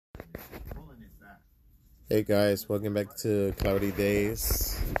Hey guys, welcome back to Cloudy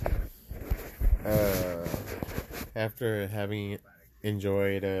Days. After having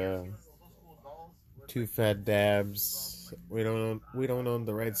enjoyed two fat dabs, we don't own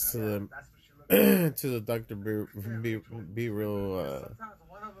the rights to the to the Be Real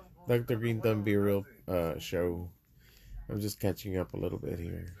Dr. Green Thumb Be Real show. I'm just catching up a little bit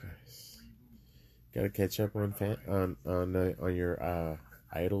here, guys. Gotta catch up on your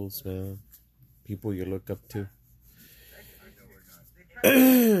idols, man. People you look up to.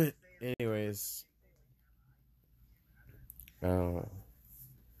 Anyways, uh,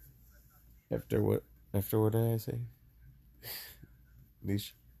 after what did I say?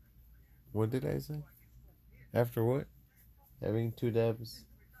 Leash, what did I say? After what? Having two dabs.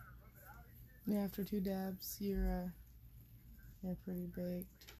 Yeah, after two dabs, you're pretty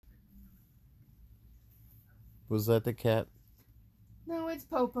baked. Was that the cat? No, it's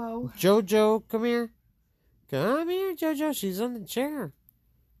Popo. Jojo, come here. Come here, Jojo. She's on the chair.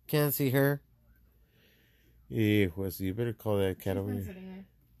 Can't see her. Yeah, Wesley, you better call that cat over here.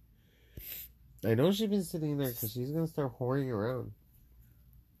 I know she's been sitting there because she's gonna start whoring around.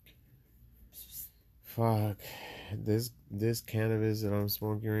 Fuck. This cannabis that I'm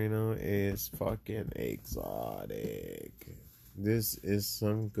smoking right now is fucking exotic. This is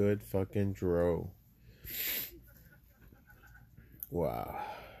some good fucking dro. Wow.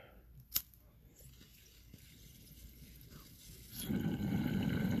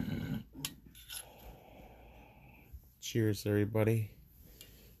 Cheers, everybody.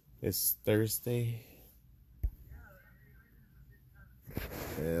 It's Thursday.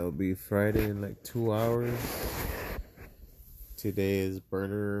 It'll be Friday in like 2 hours. Today is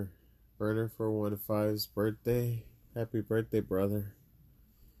Burner for 15's birthday. Happy birthday, brother.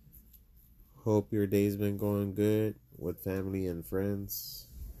 Hope your day's been going good with family and friends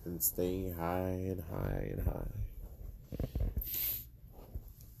and staying high and high and high.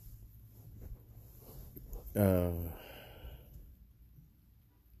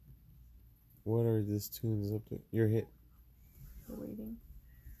 What are these tunes up to? You're hit. We're waiting.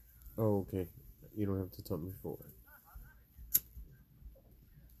 Oh, okay. You don't have to tell me for it.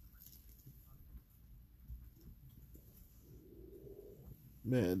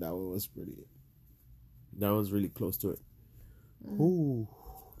 Man, that one was pretty. That one's really close to it. Ooh,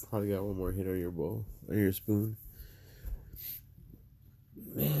 probably got one more hit on your bowl or your spoon.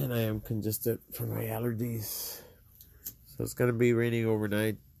 Man, I am congested from my allergies. So it's gonna be raining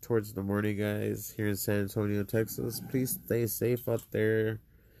overnight towards the morning, guys. Here in San Antonio, Texas. Please stay safe out there.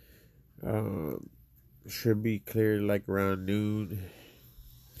 Should be clear like around noon.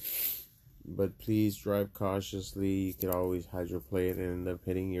 But please drive cautiously. You can always hydroplane and end up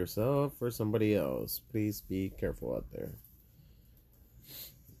hitting yourself or somebody else. Please be careful out there.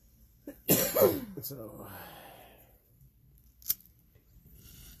 So,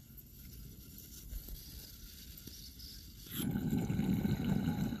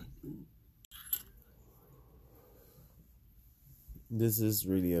 this is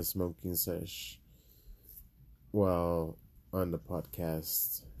really a smoking sesh. Well, on the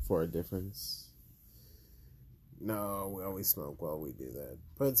podcast for a difference. No, we always smoke while we do that.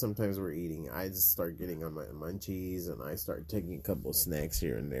 But sometimes we're eating. I just start getting on my munchies and I start taking a couple snacks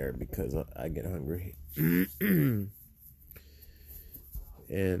here and there because I get hungry. And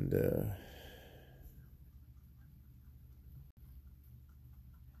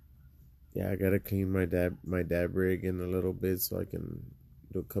yeah, I gotta clean my dab rig in a little bit so I can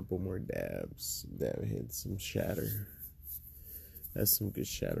do a couple more dabs. Dab hit some shatter. That's some good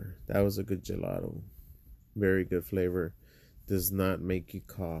shatter. That was a good gelato. Very good flavor. Does not make you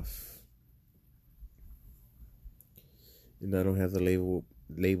cough. And I don't have the label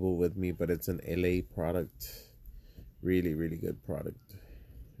with me, but it's an LA product. Really, really good product.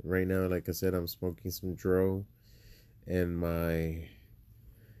 Right now, like I said, I'm smoking some Dro. And my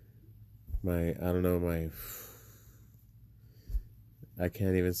I don't know, I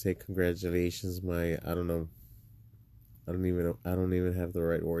can't even say congratulations. I don't know. I don't even have the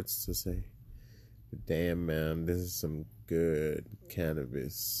right words to say. Damn, man, this is some good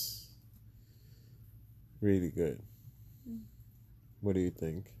cannabis. Really good. What do you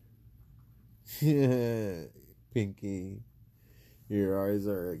think? Pinky, your eyes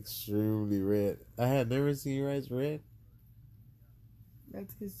are extremely red. I had never seen your eyes red.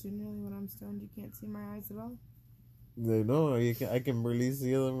 That's because generally when I'm stoned, you can't see my eyes at all. No, I can barely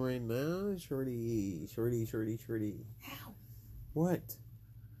see them right now. Shorty. How? What?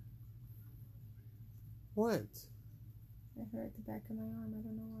 What? I hurt the back of my arm. I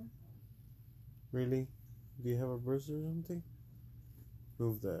don't know why. Really? Do you have a bruise or something?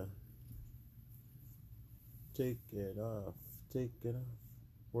 Move the Take it off. Take it off.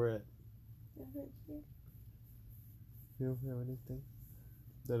 Where at? Right here. You don't have anything?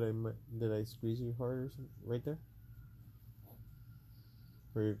 Did I squeeze you hard or something? Right there?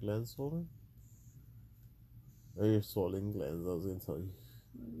 Where your glands swollen? Or your swollen glands, I was gonna tell you.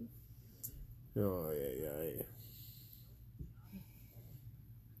 Maybe. Oh,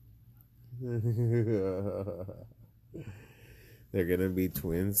 yeah. They're gonna be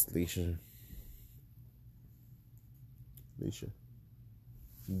twins, Leisha.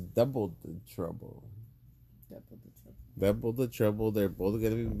 Double the trouble. Double the trouble. They're both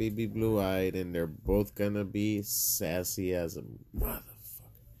gonna be baby blue eyed, and they're both gonna be sassy as a motherfucker.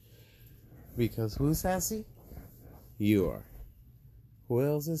 Because who's sassy? You are. Who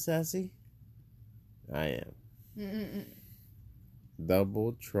else is sassy? I am. Mm-mm.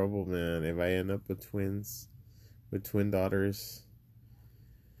 Double trouble, man. If I end up with twins, with twin daughters,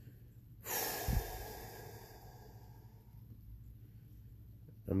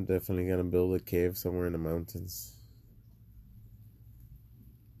 I'm definitely gonna build a cave somewhere in the mountains.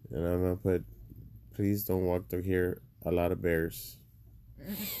 And I'm gonna put, please don't walk through here, a lot of bears.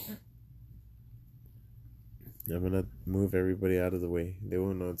 I'm gonna move everybody out of the way. They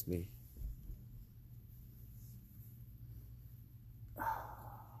won't know it's me.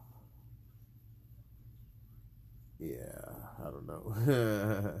 Yeah, I don't know.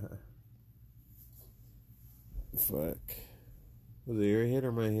 Fuck. Was it your hit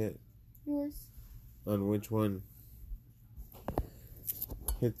or my hit? Yours. On which one?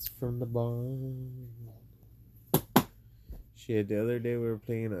 Hits from the barn. Shit, the other day we were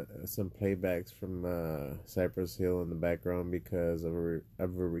playing some playbacks from Cypress Hill in the background because of a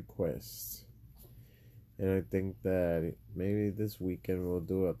request. And I think that maybe this weekend we'll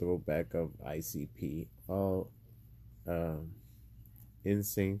do a throwback of ICP. All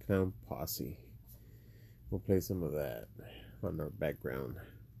Insane Clown Posse. We'll play some of that on our background.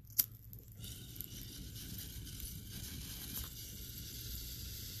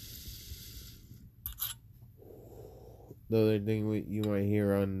 The other thing you might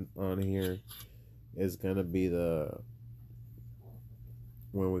hear on here is gonna be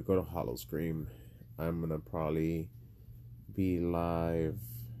when we go to Hollow Scream. I'm gonna probably be live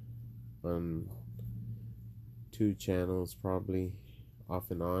on 2 channels, probably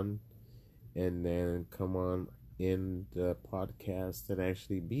off and on, and then come on in the podcast and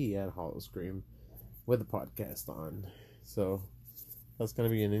actually be at Hollow Scream with the podcast on. So that's gonna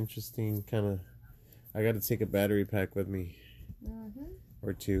be an interesting kind of. I got to take a battery pack with me,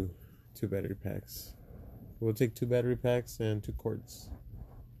 or two battery packs. We'll take 2 battery packs and 2 cords,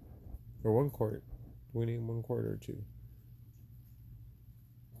 or 1 cord. We need 1 cord or 2.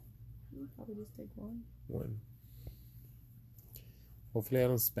 We'll probably just take 1. 1. Hopefully I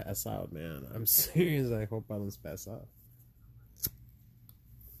don't spaz out, man. I'm serious. I hope I don't spaz out.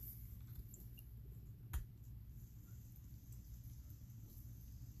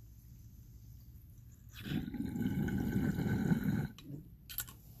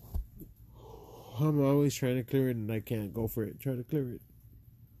 I'm always trying to clear it and I can't go for it. Try to clear it.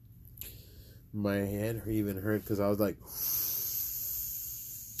 My head even hurt because I was like,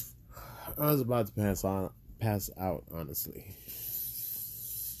 I was about to pass out, honestly.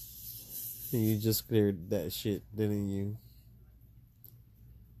 You just cleared that shit, didn't you?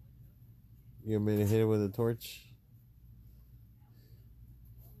 You want me to hit it with a torch?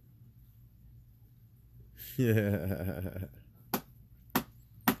 Yeah.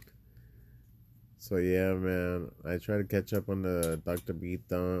 So yeah, man, I try to catch up on the Dr. Be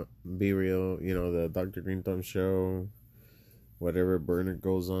Real, the Dr. Green Thumb show. Whatever burner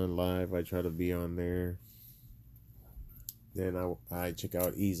goes on live, I try to be on there. Then I check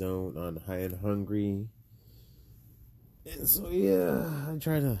out E-Zone on High and Hungry. And so yeah, I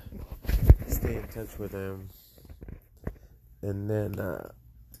try to stay in touch with them. And then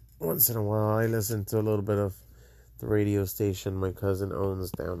once in a while, I listen to a little bit of the radio station my cousin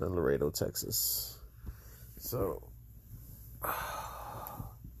owns down in Laredo, Texas. So,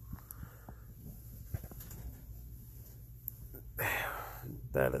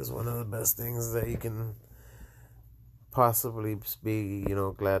 that is one of the best things that you can possibly be,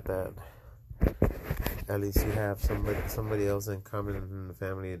 glad that at least you have somebody else in common in the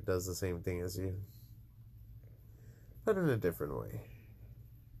family that does the same thing as you, but in a different way.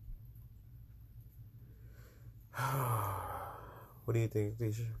 What do you think,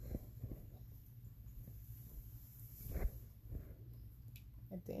 Tisha?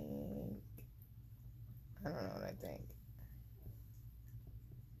 I don't know what I think.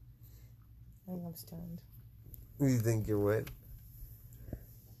 I think I'm stoned. You think you're what?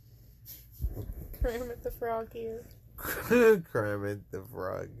 Kermit the Frog here. Kermit the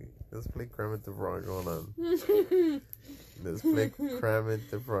Frog. Let's play Kermit the Frog. Hold on. Let's play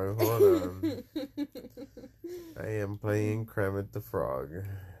Kermit the Frog. Hold on. I am playing Kermit the Frog.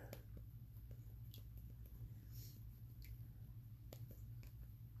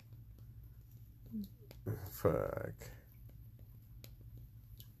 Fuck.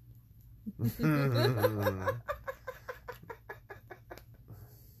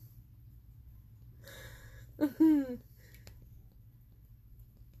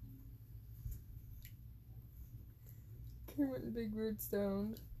 Kermit and Big Bird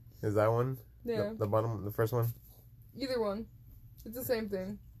stoned. Is that one? Yeah. The bottom, the first one? Either one. It's the same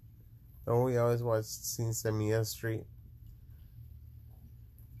thing. Don't we always watch Sin Semilla Street?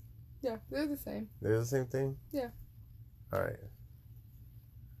 Yeah, they're the same. They're the same thing? Yeah. Alright.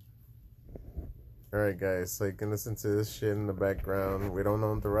 Alright, guys, so you can listen to this shit in the background. We don't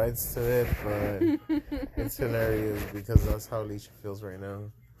own the rights to it, but it's hilarious because that's how Alicia feels right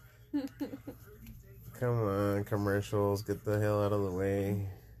now. Come on, commercials, get the hell out of the way.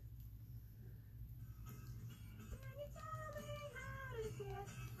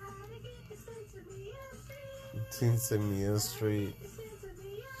 Sin Semilla Street.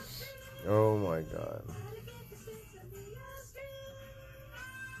 Oh my god.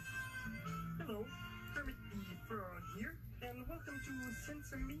 Hello, Kermit the Frog here, and welcome to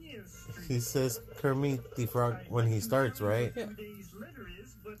Semilla Street. He says Kermit the Frog when he starts, right? Yeah. Today's letter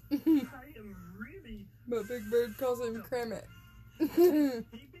is, but I am really... But Big Bird calls him Kermit. Hey,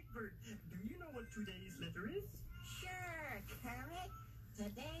 Big Bird, do you know what today's letter is? Sure, Kermit.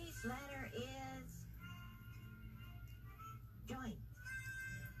 Today's letter is joint.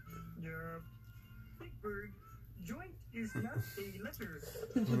 Big Bird, joint is not a letter.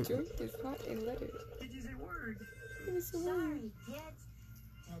 Joint is not a letter. It is a word. It is a word. Sorry, kids.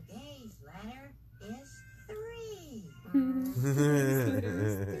 Today's letter is 3. Three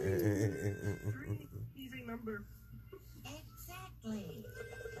is a number. Exactly.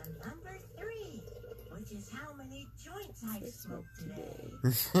 The number 3, which is how many joints I've smoked today.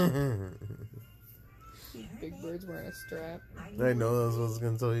 Big Bird's wearing a strap. I know that's what I was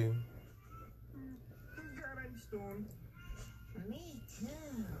gonna tell you. God, I'm stoned. Me too.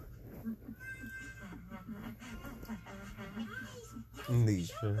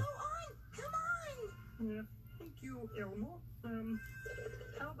 Alicia. Go on. Come on. Yeah, thank you, Elmo.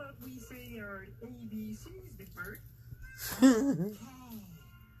 How about we say our ABCs, Big Bird? Okay.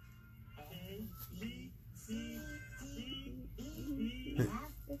 A, B, C, D, E,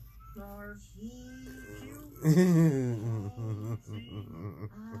 F, R, G, Q, R, T.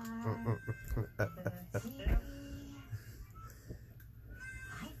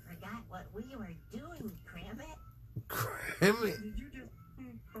 I forgot what we were doing, Kermit. Kermit. Did you just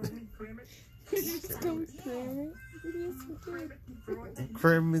call me Kermit? Did you just call me Kermit? Yes, you did. Kermit the Frog?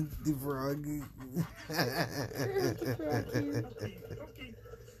 Kermit the Frog. Kermit the Frog here. Okay.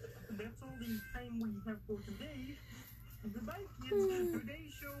 That's all the time we have for today. Goodbye, kids.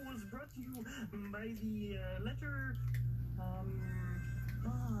 Today's show was brought to you by the letter, Bong.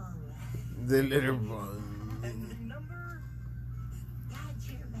 The letter bong. and the number Got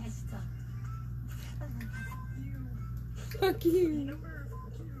your best up. Q. Fuck you. Number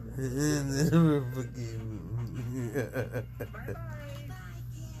Q. The letter fucking. Bye-bye.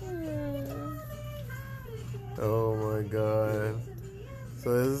 Oh my god. So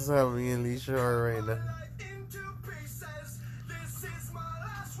this is how me and Alicia are right now.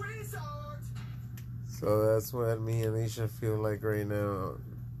 So that's what me and Alicia feel like right now.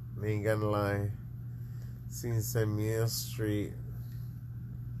 I ain't gonna lie. Sin Semilla Street.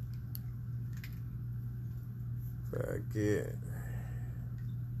 Fuck it.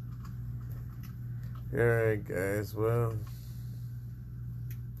 Alright guys, well,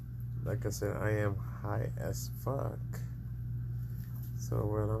 like I said, I am high as fuck. So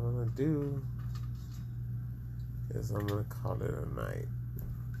what I'm gonna do is I'm gonna call it a night.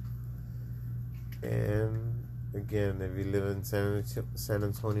 And again, if you live in San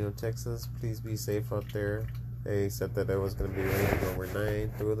Antonio, Texas, please be safe out there. They said that it was going to be raining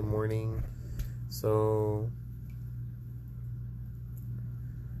overnight through the morning. So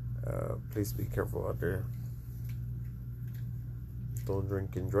please be careful out there. Don't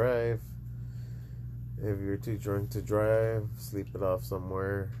drink and drive. If you're too drunk to drive, sleep it off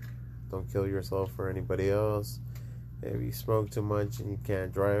somewhere. Don't kill yourself or anybody else. If you smoke too much and you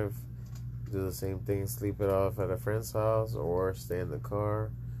can't drive, do the same thing. Sleep it off at a friend's house or stay in the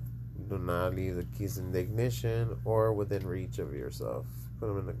car. Do not leave the keys in the ignition or within reach of yourself. Put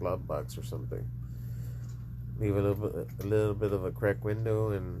them in the glove box or something. Leave a little bit of a cracked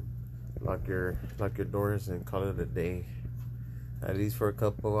window and lock your doors and call it a day. At least for a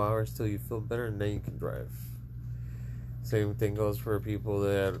couple of hours till you feel better, and then you can drive. Same thing goes for people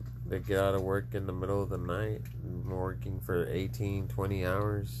that get out of work in the middle of the night, working for 18, 20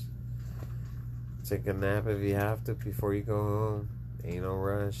 hours. Take a nap if you have to before you go home. Ain't no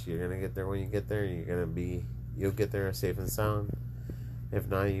rush. You're gonna get there when you get there. You'll get there safe and sound. If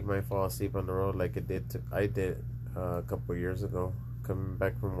not, you might fall asleep on the road like I did a couple years ago, coming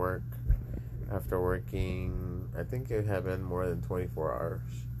back from work after working. I think it had been more than 24 hours,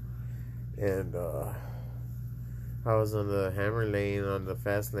 and I was on the hammer lane, on the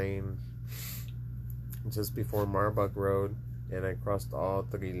fast lane, just before Marbuck Road, and I crossed all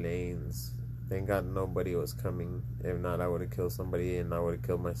 3 lanes. Thank God nobody was coming. If not, I would have killed somebody, and I would have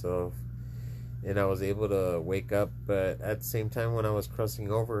killed myself. And I was able to wake up, but at the same time when I was crossing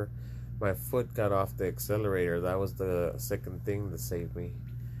over, my foot got off the accelerator. That was the second thing that saved me,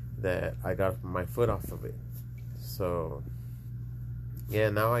 that I got my foot off of it. So yeah,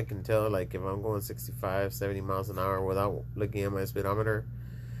 now I can tell, like, if I'm going 65, 70 miles an hour without looking at my speedometer,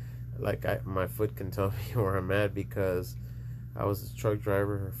 like, my foot can tell me where I'm at, because I was a truck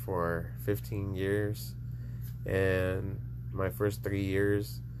driver for 15 years, and my first 3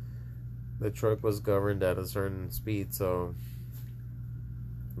 years, the truck was governed at a certain speed, so,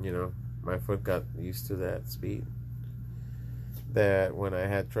 you know, my foot got used to that speed. That when I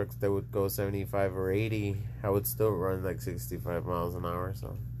had trucks that would go 75 or 80, I would still run like 65 miles an hour.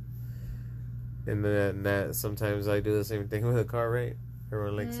 So, and then that sometimes I do the same thing with a car, right? I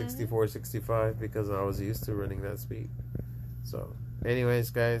run like 64, 65 because I was used to running that speed. So,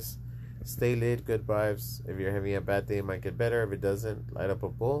 anyways, guys, stay lit, good vibes. If you're having a bad day, it might get better. If it doesn't, light up a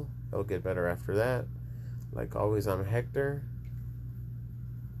bowl. It'll get better after that. Like always, I'm Hector.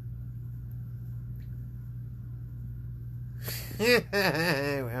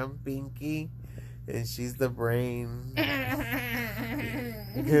 I'm Pinky, and she's the brain.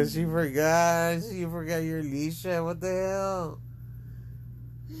 Because she forgot your Alicia. What the hell?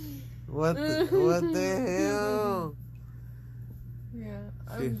 What the hell? Yeah,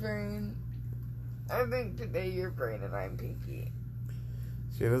 I'm brain. I think today you're brain and I'm Pinky.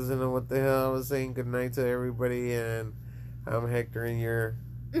 She doesn't know what the hell. I was saying goodnight to everybody, and I'm Hector, and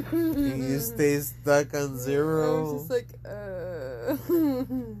you stay stuck on 0. I was just like,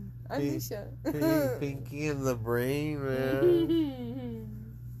 Alicia. Pinky in the brain, man.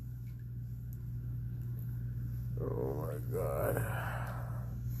 Oh my god.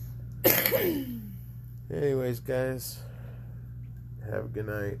 Anyways, guys, have a good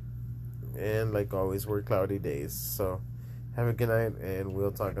night. And like always, we're cloudy days. So have a good night, and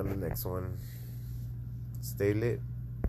we'll talk on the next one. Stay lit.